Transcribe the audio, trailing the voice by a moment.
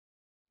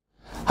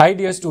Hi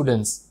dear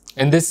students,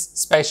 in this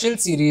special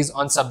series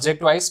on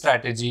subject-wise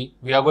strategy,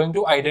 we are going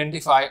to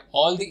identify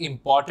all the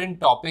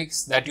important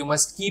topics that you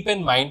must keep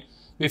in mind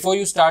before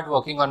you start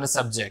working on a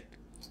subject.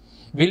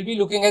 We'll be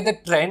looking at the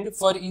trend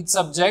for each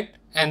subject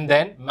and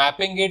then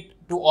mapping it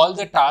to all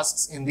the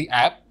tasks in the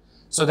app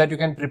so that you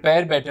can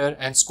prepare better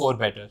and score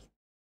better.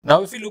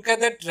 Now, if you look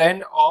at the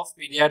trend of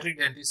pediatric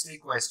dentistry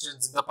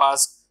questions in the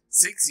past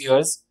 6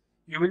 years,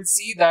 you will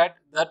see that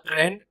the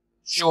trend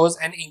shows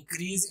an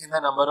increase in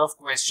the number of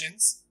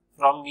questions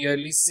from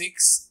nearly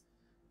 6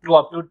 to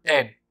up to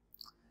 10.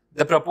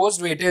 The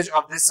proposed weightage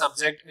of this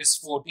subject is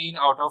 14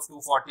 out of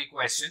 240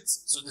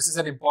 questions. So this is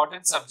an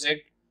important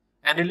subject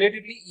and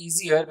relatively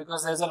easier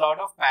because there's a lot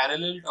of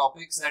parallel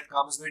topics that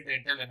comes with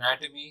dental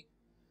anatomy,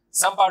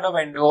 some part of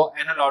endo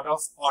and a lot of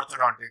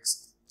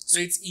orthodontics. So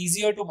it's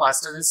easier to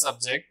master this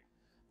subject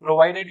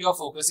provided you are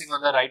focusing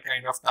on the right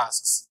kind of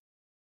tasks.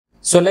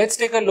 So let's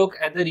take a look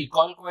at the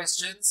recall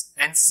questions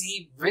and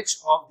see which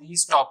of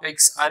these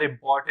topics are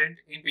important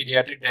in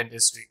pediatric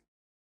dentistry.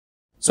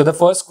 So the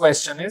first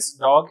question is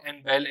dog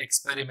and bell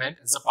experiment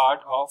as a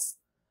part of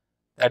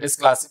that is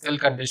classical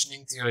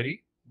conditioning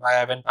theory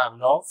by Ivan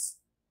Pavlov.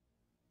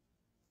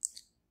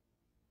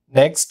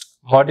 Next,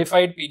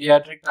 modified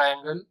pediatric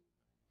triangle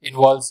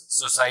involves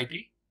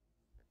society.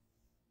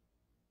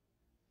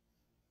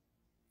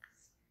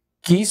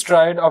 Key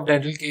stride of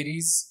dental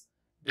caries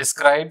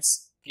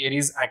describes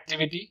caries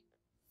activity.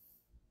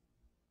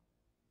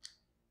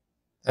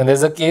 And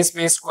there's a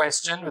case-based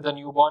question with a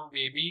newborn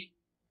baby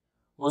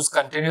who's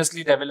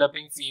continuously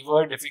developing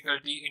fever,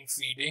 difficulty in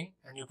feeding,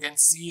 and you can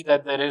see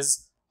that there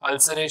is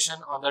ulceration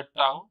on the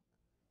tongue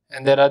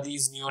and there are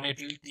these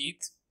neonatal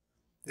teeth.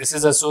 This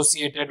is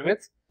associated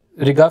with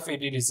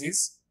Riga-Fati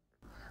disease.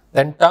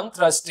 Then tongue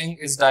thrusting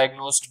is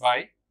diagnosed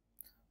by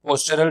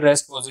postural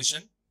rest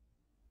position.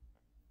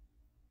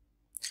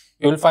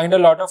 You will find a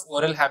lot of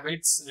oral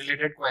habits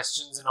related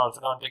questions in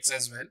orthodontics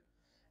as well,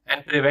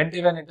 and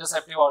preventive and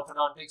interceptive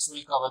orthodontics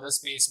will cover the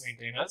space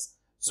maintainers.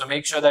 So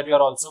make sure that you are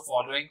also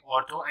following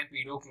ortho and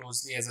pedo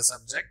closely as a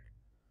subject.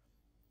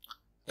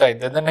 Right,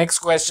 then the next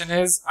question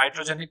is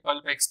iatrogenic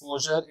pulp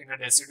exposure in a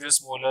deciduous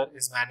molar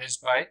is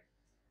managed by,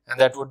 and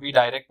that would be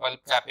direct pulp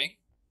capping.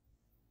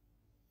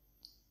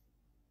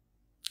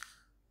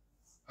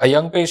 A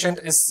young patient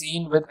is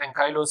seen with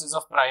ankylosis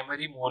of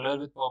primary molar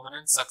with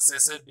permanent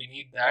successor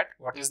beneath that.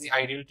 What is the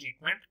ideal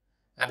treatment?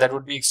 And that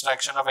would be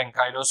extraction of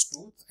ankylosed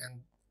tooth.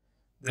 And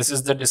this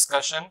is the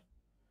discussion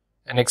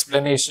and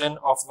explanation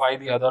of why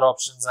the other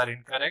options are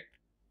incorrect.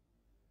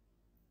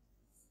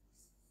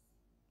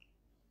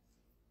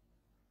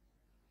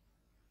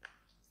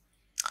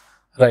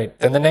 Right.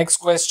 Then the next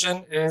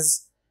question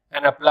is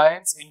an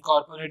appliance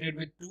incorporated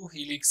with two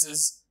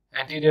helixes,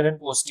 anterior and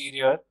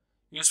posterior,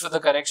 used for the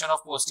correction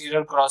of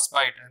posterior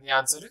crossbite, and the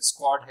answer is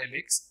quad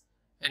helix.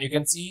 And you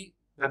can see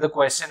that the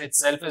question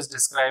itself is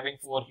describing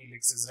 4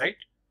 helixes, right?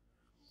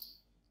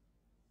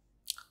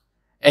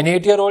 An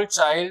 8-year-old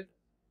child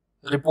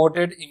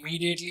reported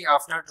immediately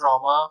after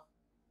trauma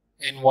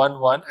in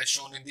 1-1 as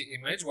shown in the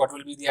image. What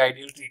will be the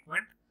ideal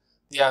treatment?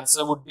 The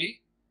answer would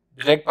be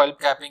direct pulp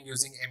capping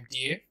using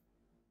MTA.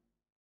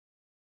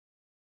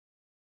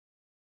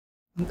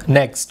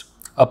 Next.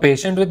 A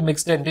patient with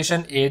mixed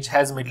dentition age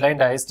has midline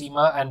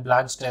diastema and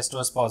Blanche test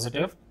was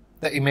positive.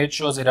 The image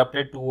shows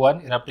erupted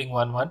 2-1, erupting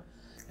 1-1.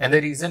 And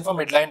the reason for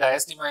midline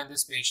diastema in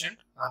this patient,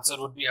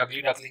 answer would be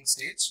ugly duckling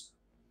stage.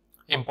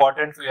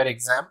 Important for your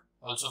exam,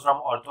 also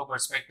from ortho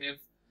perspective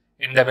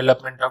in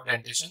development of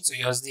dentition. So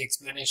here's the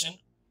explanation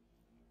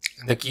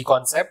and the key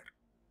concept.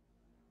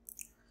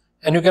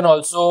 And you can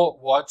also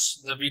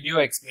watch the video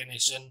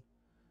explanation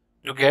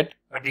to get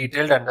a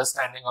detailed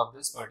understanding of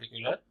this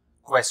particular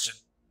question.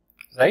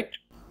 Right?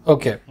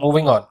 Okay,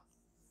 moving on.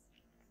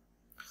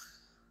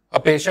 A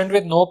patient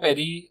with no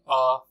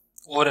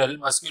peri-oral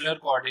muscular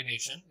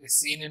coordination is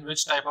seen in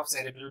which type of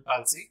cerebral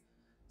palsy?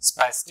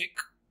 Spastic.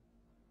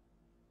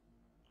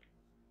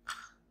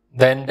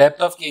 Then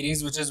depth of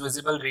caries which is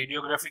visible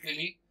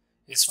radiographically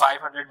is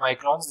 500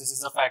 microns. This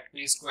is a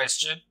fact-based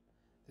question.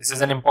 This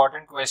is an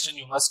important question.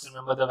 You must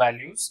remember the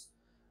values.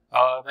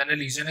 When a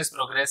lesion is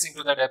progressing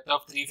to the depth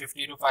of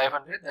 350 to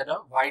 500, then a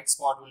white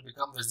spot will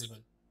become visible.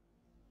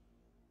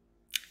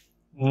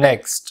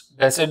 Next,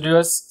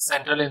 deciduous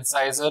central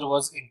incisor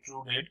was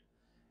intruded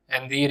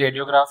and the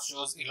radiograph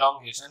shows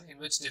elongation. In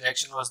which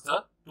direction was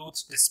the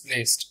tooth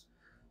displaced?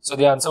 So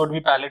the answer would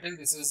be palatal.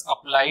 This is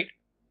applied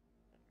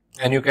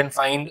and you can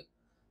find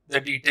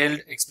the detailed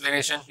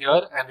explanation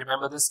here and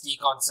remember this key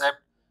concept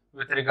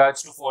with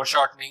regards to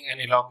foreshortening and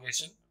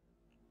elongation.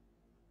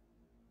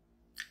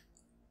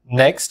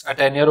 Next, a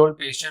 10-year-old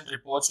patient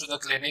reports to the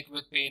clinic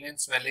with pain and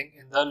swelling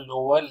in the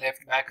lower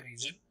left back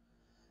region.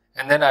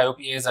 And then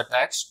IOPA is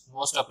attached.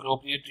 Most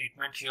appropriate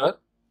treatment here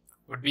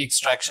would be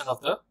extraction of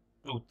the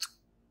tooth.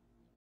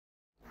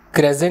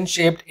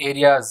 Crescent-shaped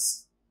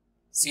areas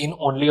seen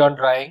only on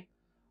drying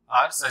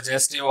are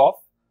suggestive of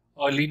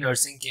early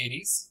nursing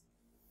caries.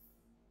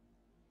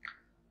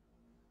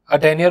 A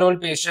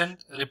 10-year-old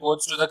patient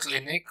reports to the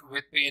clinic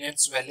with pain and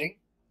swelling.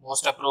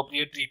 most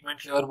appropriate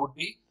treatment here would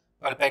be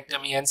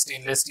pulpectomy and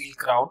stainless steel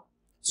crown.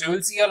 So you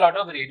will see a lot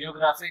of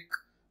radiographic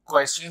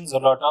questions, a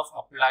lot of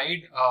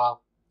applied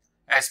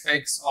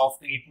aspects of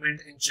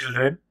treatment in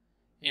children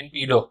in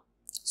pedo.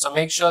 So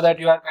make sure that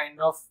you are kind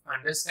of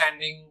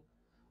understanding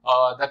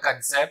the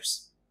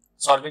concepts,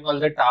 solving all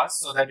the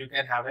tasks so that you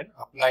can have an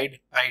applied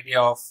idea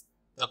of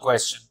the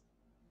question.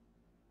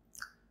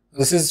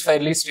 This is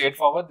fairly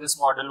straightforward. This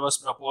model was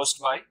proposed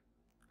by,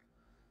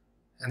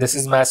 and this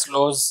is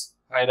Maslow's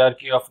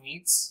hierarchy of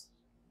needs.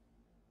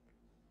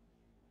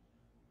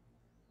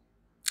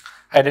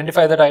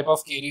 Identify the type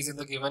of caries in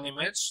the given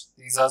image.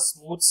 These are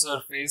smooth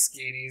surface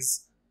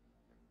caries,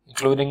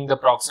 including the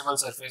proximal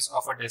surface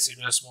of a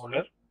deciduous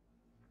molar.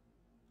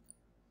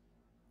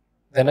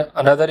 Then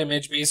another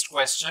image-based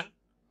question.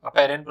 A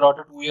parent brought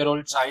a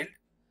 2-year-old child,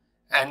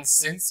 and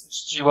since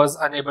she was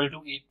unable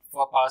to eat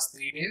for past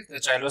 3 days, the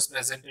child was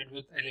presented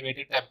with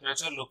elevated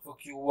temperature. Look for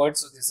Q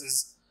words. So this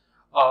is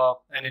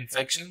an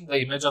infection.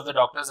 The image of the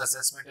doctor's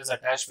assessment is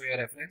attached for your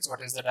reference.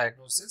 What is the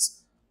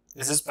diagnosis?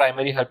 This is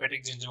primary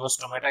herpetic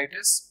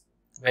gingivostomatitis.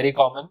 Very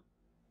common.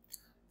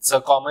 It's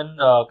a common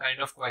kind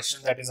of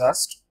question that is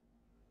asked.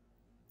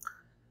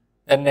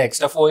 Then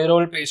next, a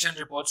 4-year-old patient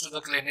reports to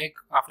the clinic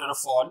after a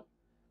fall.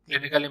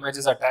 Clinical image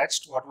is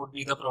attached. What would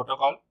be the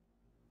protocol?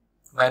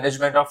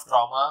 Management of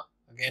trauma.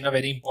 Again, a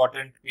very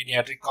important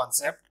pediatric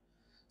concept.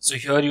 So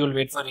here you will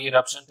wait for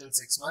re-eruption till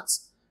 6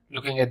 months,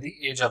 looking at the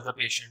age of the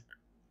patient.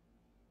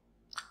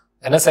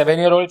 Then a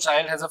 7-year-old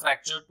child has a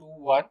fractured tooth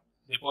 1,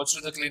 reports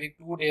to the clinic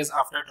 2 days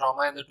after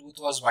trauma and the tooth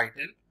was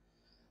vital.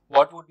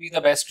 What would be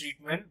the best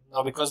treatment?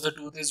 Now, because the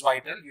tooth is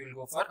vital, you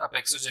will go for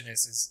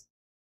apexogenesis.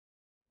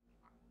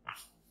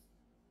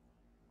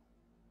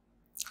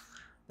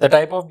 The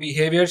type of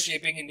behavior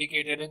shaping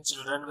indicated in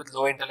children with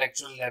low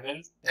intellectual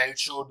level, tell,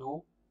 show,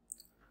 do.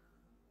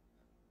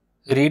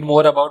 Read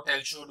more about tell,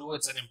 show, do.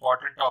 It's an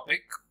important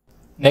topic.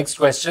 Next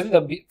question.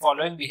 The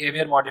following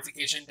behavior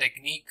modification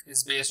technique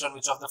is based on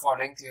which of the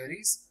following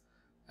theories?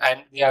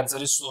 And the answer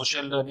is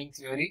social learning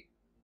theory.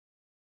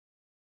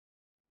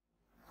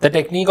 The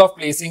technique of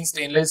placing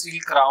stainless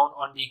steel crown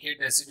on decayed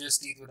deciduous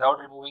teeth without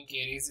removing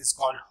caries is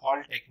called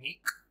Hall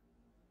technique.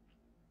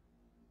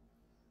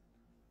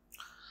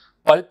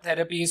 Pulp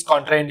therapy is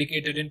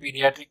contraindicated in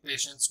pediatric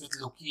patients with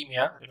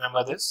leukemia.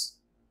 Remember this.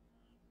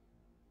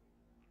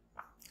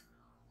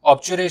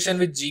 Obturation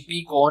with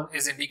GP cone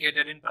is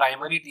indicated in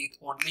primary teeth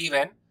only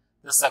when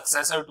the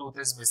successor tooth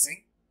is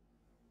missing.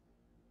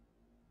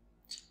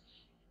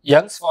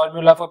 Young's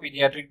formula for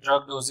pediatric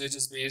drug dosage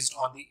is based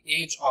on the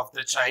age of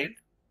the child,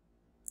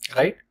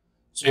 right?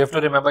 So you have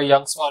to remember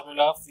Young's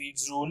formula,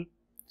 Freed's rule,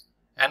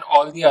 and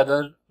all the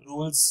other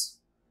rules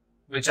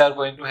which are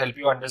going to help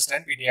you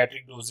understand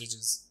pediatric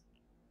dosages.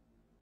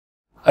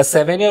 A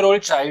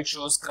 7-year-old child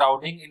shows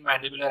crowding in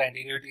mandibular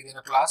anterior teeth in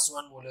a class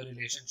 1 molar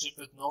relationship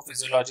with no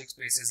physiologic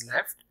spaces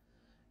left.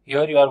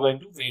 Here you are going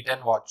to wait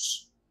and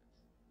watch.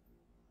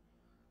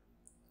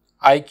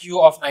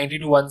 IQ of 90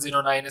 to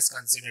 109 is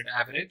considered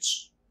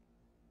average.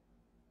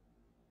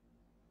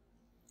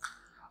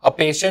 A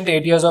patient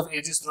 8 years of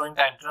age is throwing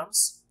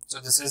tantrums.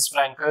 So this is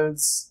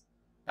Frankel's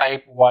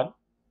type 1.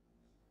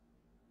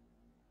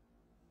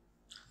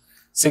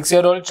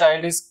 6-year-old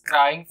child is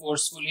crying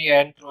forcefully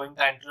and throwing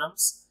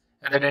tantrums,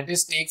 and the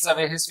dentist takes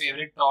away his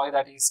favorite toy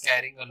that he is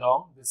carrying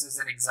along. This is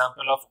an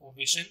example of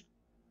omission.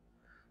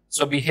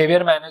 So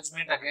behavior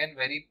management, again,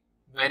 very,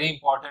 very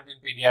important in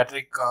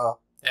pediatric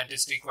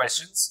dentistry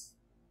questions.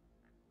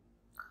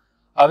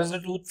 How is the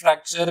tooth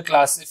fracture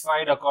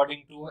classified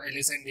according to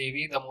Ellis and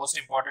Davey? The most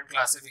important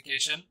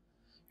classification.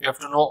 You have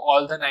to know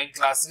all the 9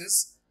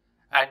 classes,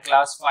 and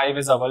class 5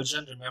 is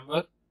avulsion,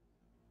 remember.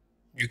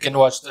 You can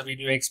watch the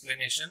video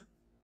explanation.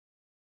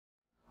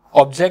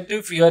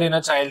 Objective fear in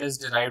a child is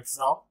derived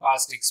from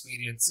past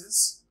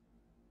experiences.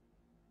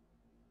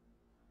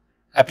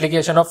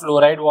 Application of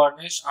fluoride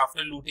varnish after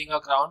luting a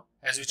crown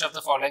has which of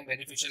the following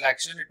beneficial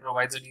action? It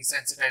provides a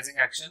desensitizing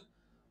action.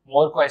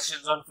 More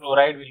questions on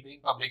fluoride will be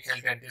in public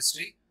health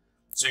dentistry.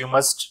 So you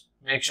must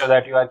make sure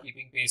that you are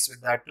keeping pace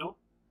with that too.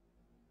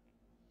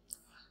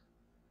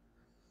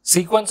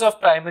 Sequence of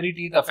primary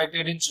teeth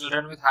affected in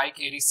children with high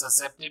caries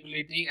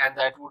susceptibility, and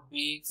that would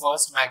be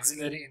first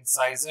maxillary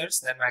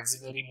incisors, then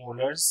maxillary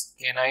molars,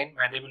 canine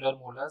mandibular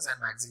molars,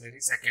 and maxillary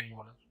second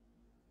molar.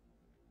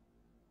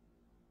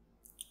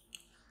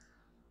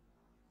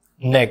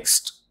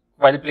 Next,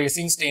 while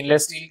placing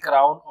stainless steel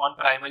crown on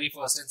primary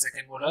first and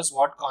second molars,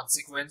 what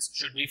consequence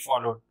should be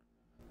followed?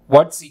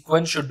 What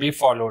sequence should be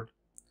followed?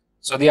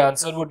 So the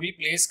answer would be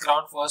place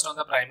crown first on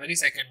the primary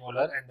second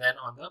molar and then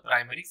on the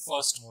primary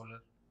first molar.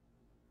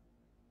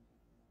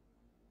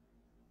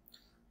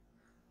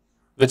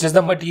 Which is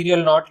the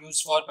material not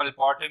used for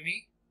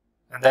pulpotomy,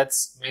 and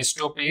that's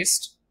Masto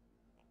paste.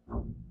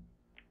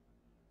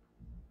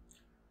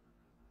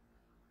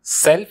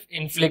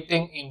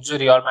 Self-inflicting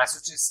injury or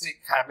masochistic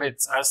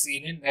habits are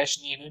seen in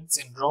Nash-Neelan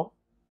syndrome.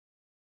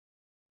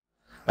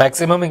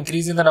 Maximum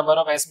increase in the number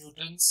of S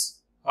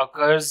mutants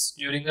occurs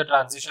during the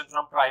transition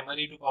from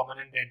primary to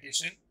permanent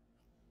dentition.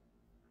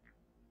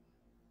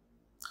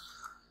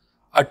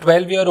 A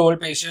 12-year-old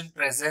patient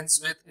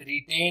presents with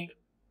retained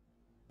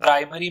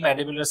primary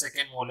mandibular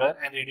second molar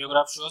and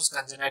radiograph shows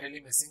congenitally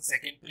missing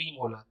second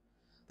premolar.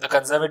 The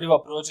conservative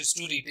approach is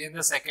to retain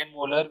the second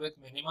molar with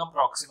minimum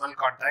proximal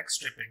contact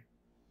stripping.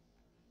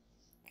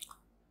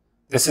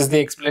 This is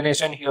the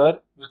explanation here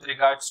with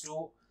regards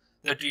to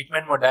the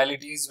treatment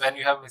modalities when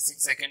you have missing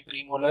second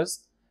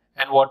premolars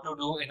and what to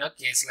do in a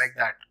case like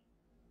that.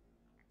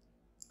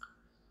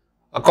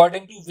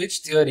 According to which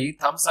theory,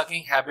 thumb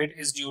sucking habit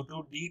is due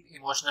to deep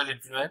emotional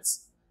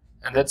influence?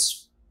 And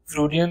that's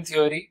Freudian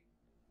theory,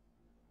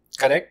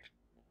 correct?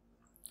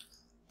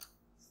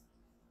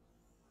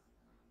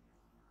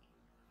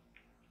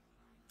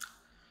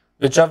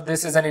 Which of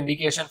this is an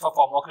indication for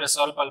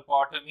formocresol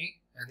pulpotomy?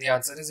 And the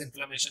answer is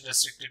inflammation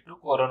restricted to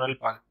coronal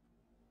pulp.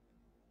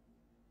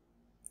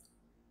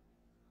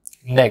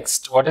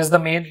 Next, what is the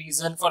main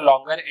reason for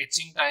longer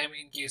etching time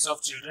in case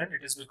of children?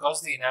 It is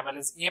because the enamel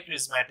is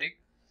aprismatic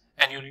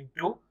and you need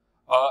to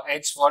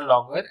etch for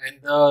longer,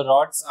 and the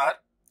rods are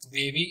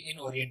wavy in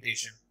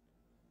orientation.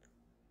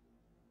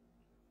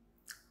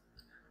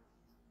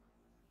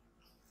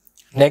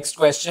 Next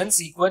question,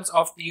 sequence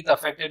of teeth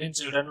affected in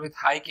children with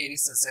high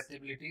caries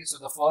susceptibility. So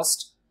the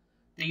first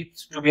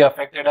teeth to be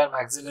affected are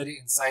maxillary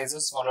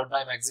incisors, followed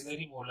by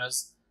maxillary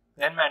molars,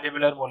 then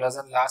mandibular molars,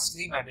 and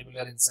lastly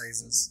mandibular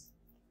incisors.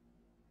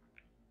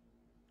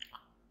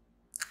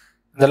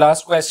 The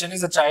last question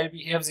is, a child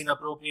behaves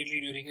inappropriately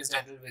during his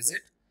dental visit.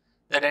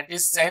 The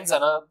dentist sends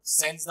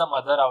the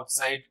mother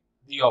outside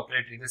the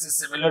operatory. This is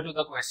similar to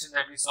the question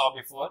that we saw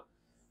before,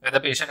 where the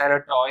patient had a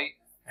toy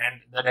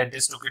and the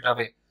dentist took it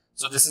away.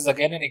 So this is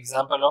again an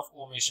example of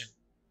omission,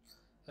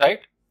 right?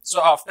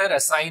 So after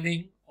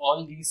assigning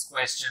all these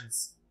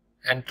questions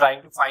and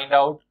trying to find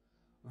out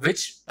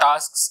which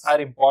tasks are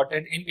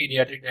important in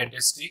pediatric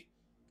dentistry,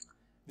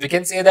 we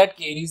can say that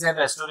caries and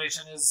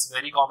restoration is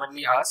very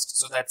commonly asked.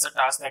 So that's a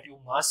task that you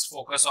must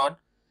focus on,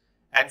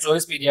 and so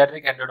is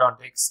pediatric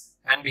endodontics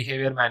and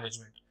behavior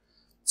management.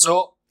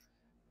 So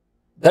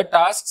the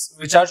tasks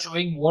which are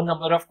showing more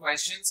number of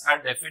questions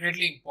are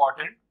definitely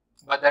important,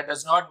 but that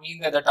does not mean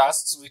that the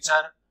tasks which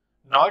are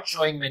not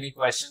showing many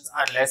questions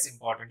are less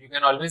important. You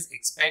can always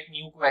expect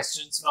new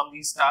questions from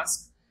these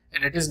tasks,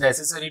 and it is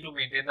necessary to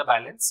maintain the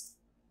balance.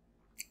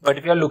 But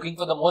if you are looking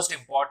for the most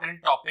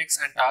important topics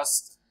and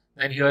tasks,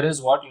 then here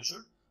is what you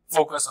should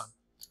focus on.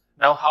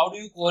 Now, how do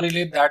you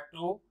correlate that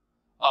to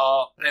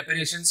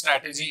preparation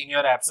strategy in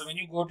your app? So when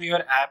you go to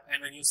your app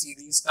and when you see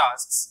these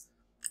tasks,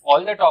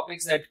 all the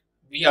topics that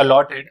we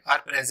allotted are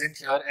present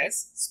here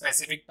as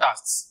specific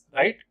tasks,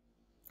 right?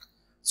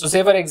 So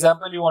say for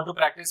example, you want to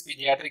practice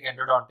pediatric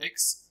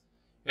endodontics,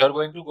 you are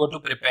going to go to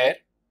prepare,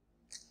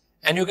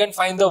 and you can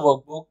find the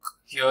workbook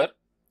here,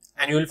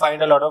 and you will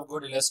find a lot of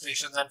good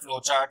illustrations and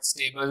flowcharts,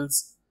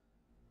 tables,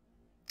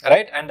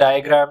 right, and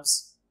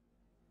diagrams.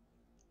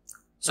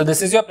 So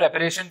this is your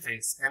preparation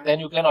phase, and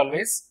then you can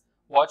always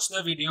watch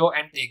the video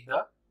and take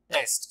the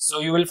test. So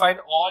you will find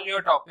all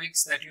your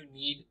topics that you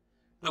need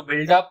to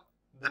build up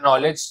the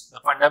knowledge, the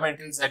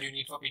fundamentals that you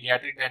need for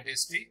pediatric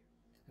dentistry.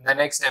 The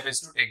next step is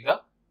to take the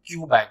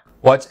Q bank.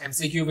 Watch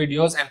MCQ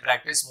videos and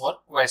practice more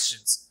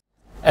questions.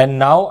 And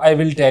now I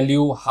will tell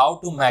you how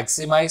to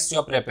maximize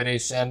your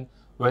preparation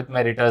with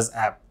Meritor's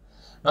app.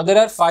 Now there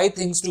are 5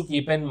 things to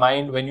keep in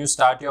mind when you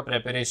start your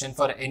preparation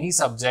for any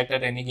subject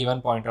at any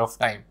given point of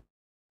time.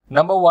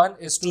 Number 1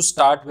 is to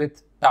start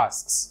with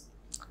tasks.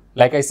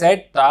 Like I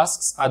said,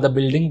 tasks are the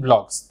building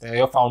blocks. They are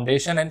your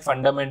foundation and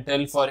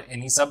fundamental for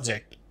any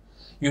subject.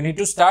 You need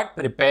to start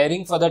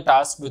preparing for the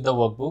task with the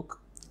workbook.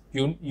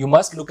 You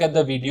must look at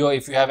the video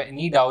if you have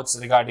any doubts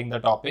regarding the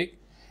topic,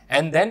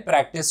 and then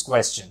practice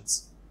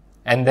questions,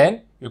 and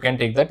then you can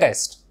take the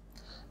test.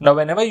 Now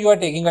whenever you are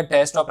taking a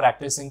test or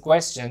practicing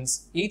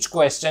questions, each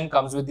question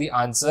comes with the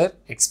answer,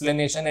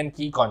 explanation and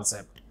key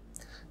concept.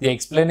 The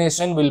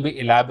explanation will be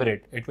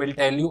elaborate. It will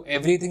tell you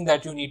everything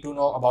that you need to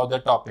know about the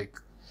topic.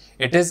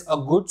 It is a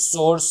good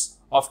source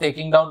of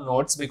taking down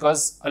notes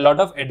because a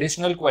lot of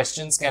additional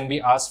questions can be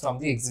asked from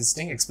the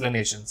existing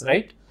explanations,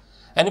 right?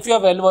 And if you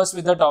are well versed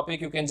with the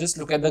topic, you can just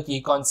look at the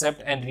key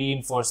concept and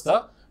reinforce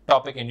the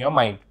topic in your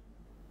mind.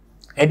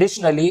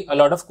 Additionally, a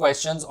lot of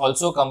questions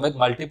also come with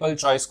multiple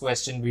choice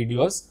question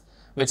videos,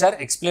 which are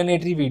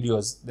explanatory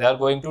videos. They are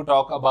going to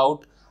talk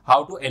about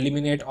how to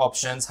eliminate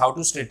options, how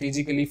to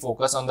strategically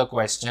focus on the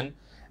question,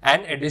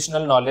 and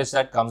additional knowledge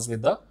that comes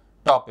with the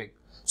topic.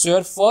 So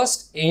your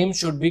first aim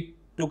should be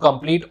to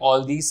complete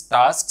all these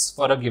tasks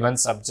for a given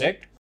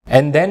subject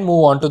and then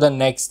move on to the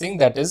next thing,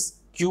 that is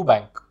Q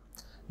bank.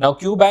 Now,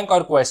 Q bank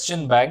or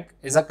question bank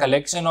is a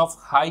collection of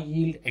high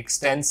yield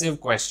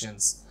extensive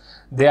questions.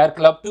 They are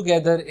clubbed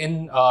together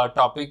in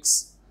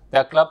topics. They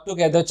are clubbed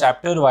together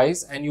chapter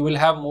wise, and you will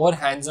have more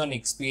hands-on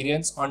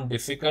experience on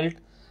difficult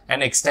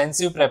and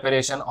extensive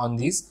preparation on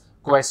these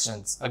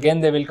questions.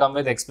 Again, they will come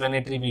with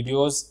explanatory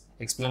videos,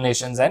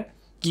 explanations and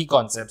key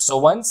concepts. So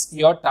once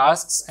your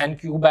tasks and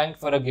Q bank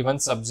for a given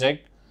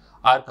subject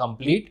are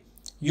complete,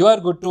 you are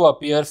good to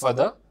appear for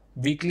the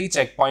weekly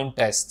checkpoint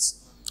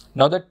tests.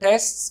 Now the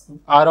tests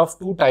are of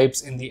two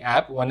types in the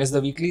app. One is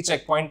the weekly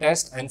checkpoint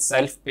test and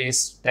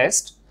self-paced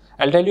test.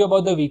 I'll tell you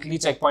about the weekly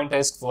checkpoint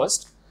test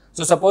first.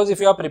 So suppose if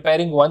you are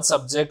preparing one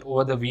subject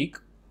over the week,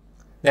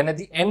 then at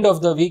the end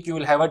of the week you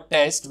will have a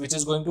test which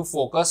is going to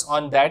focus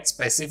on that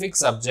specific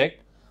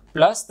subject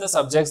plus the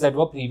subjects that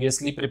were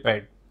previously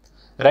prepared,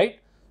 right?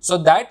 So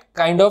that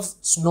kind of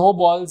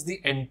snowballs the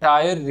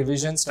entire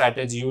revision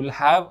strategy. You will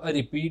have a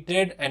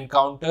repeated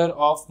encounter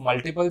of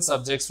multiple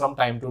subjects from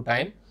time to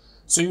time.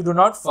 So you do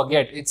not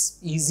forget. It's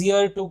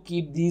easier to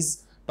keep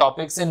these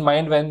topics in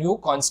mind when you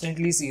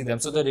constantly see them.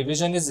 So the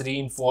revision is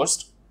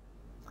reinforced.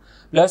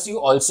 Plus you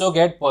also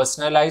get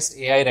personalized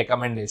AI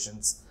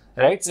recommendations,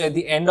 right? So at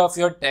the end of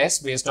your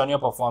test, based on your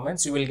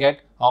performance, you will get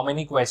how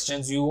many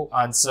questions you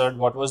answered,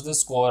 what was the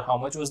score, how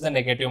much was the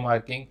negative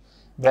marking,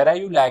 where are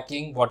you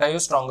lacking, what are your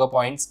stronger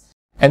points,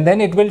 and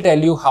then it will tell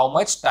you how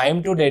much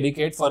time to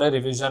dedicate for a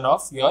revision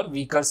of your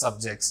weaker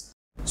subjects.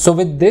 So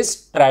with this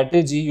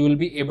strategy, you will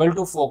be able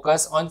to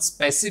focus on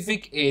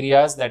specific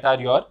areas that are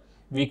your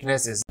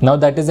weaknesses. Now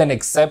that is an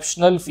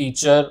exceptional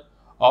feature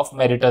of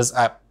Meritor's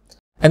app.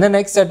 And the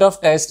next set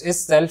of tests is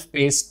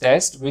self-paced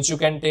test, which you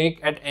can take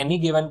at any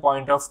given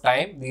point of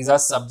time. These are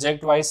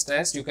subject-wise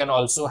tests. You can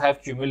also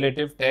have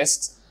cumulative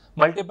tests,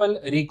 multiple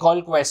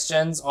recall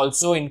questions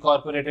also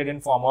incorporated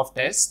in form of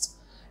tests.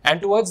 And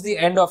towards the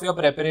end of your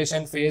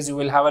preparation phase, you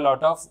will have a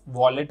lot of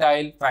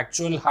volatile,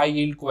 factual,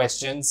 high-yield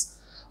questions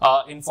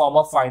in form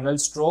of final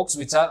strokes,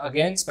 which are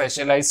again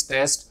specialized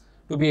tests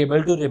to be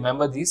able to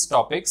remember these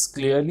topics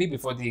clearly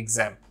before the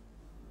exam.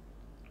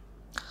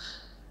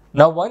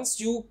 Now, once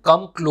you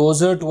come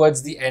closer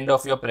towards the end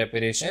of your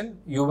preparation,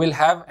 you will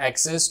have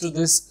access to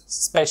this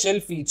special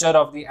feature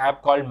of the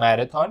app called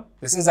Marathon.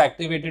 This is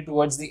activated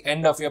towards the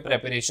end of your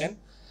preparation,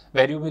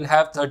 where you will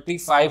have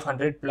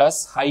 3,500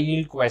 plus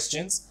high-yield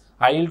questions.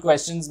 High-yield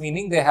questions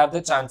meaning they have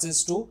the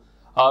chances to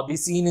be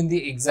seen in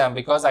the exam,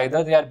 because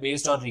either they are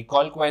based on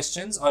recall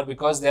questions or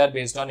because they are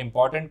based on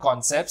important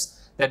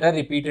concepts that are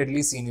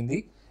repeatedly seen in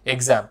the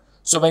exam.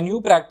 So when you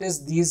practice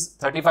these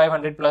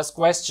 3,500 plus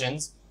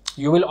questions,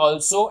 you will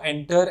also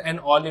enter an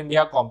all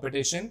India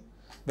competition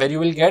where you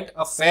will get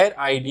a fair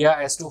idea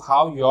as to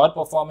how your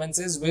performance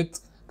is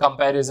with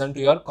comparison to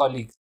your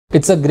colleagues.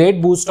 It's a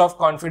great boost of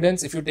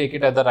confidence if you take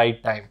it at the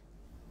right time.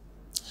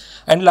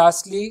 And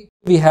lastly,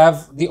 we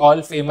have the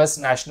all famous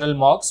national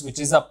mocks, which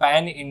is a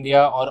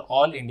pan-India or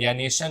all India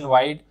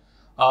nationwide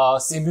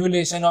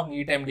simulation of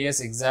NEET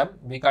MDS exam.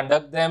 We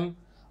conduct them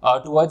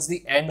towards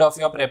the end of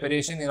your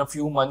preparation in a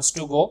few months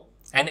to go.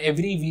 And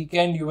every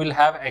weekend you will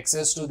have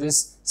access to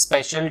this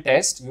special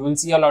test. You will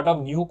see a lot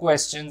of new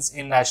questions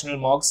in national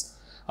mocks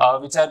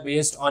which are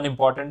based on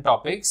important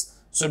topics.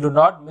 So do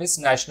not miss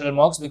national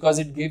mocks, because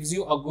it gives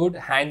you a good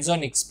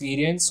hands-on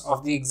experience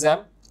of the exam.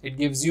 It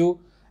gives you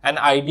an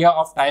idea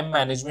of time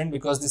management,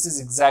 because this is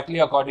exactly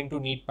according to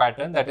NEET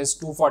pattern, that is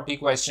 240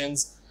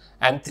 questions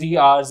and 3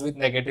 hours with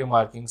negative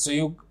marking.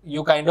 So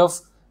you kind of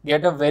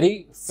get a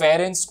very fair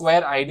and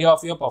square idea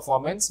of your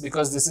performance,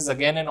 because this is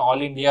again an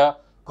all India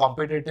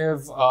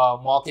competitive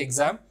mock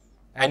exam,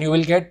 and you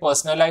will get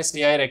personalized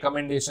AI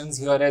recommendations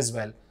here as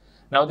well.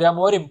 Now they are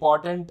more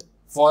important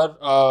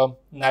for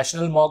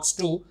national mocks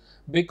too,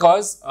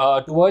 because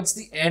towards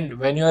the end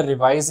when you are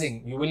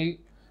revising, you will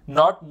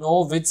not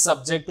know which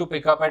subject to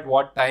pick up at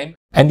what time,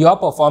 and your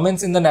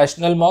performance in the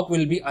national mock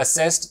will be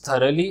assessed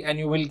thoroughly, and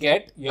you will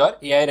get your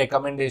AI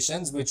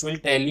recommendations which will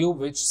tell you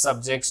which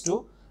subjects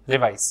to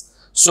revise.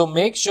 So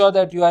make sure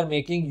that you are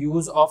making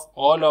use of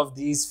all of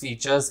these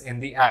features in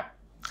the app.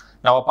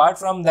 Now, apart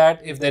from that,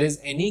 if there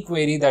is any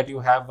query that you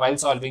have while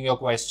solving your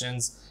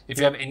questions, if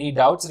you have any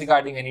doubts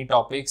regarding any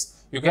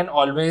topics, you can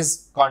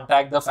always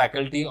contact the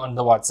faculty on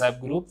the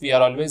WhatsApp group. We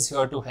are always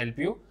here to help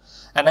you.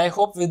 And I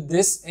hope with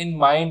this in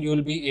mind, you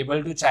will be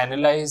able to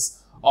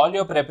channelize all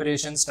your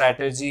preparation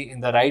strategy in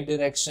the right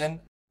direction.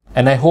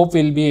 And I hope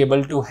we'll be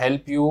able to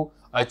help you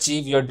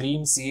achieve your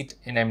dream seat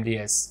in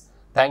MDS.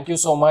 Thank you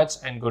so much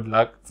and good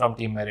luck from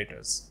Team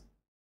Meritors.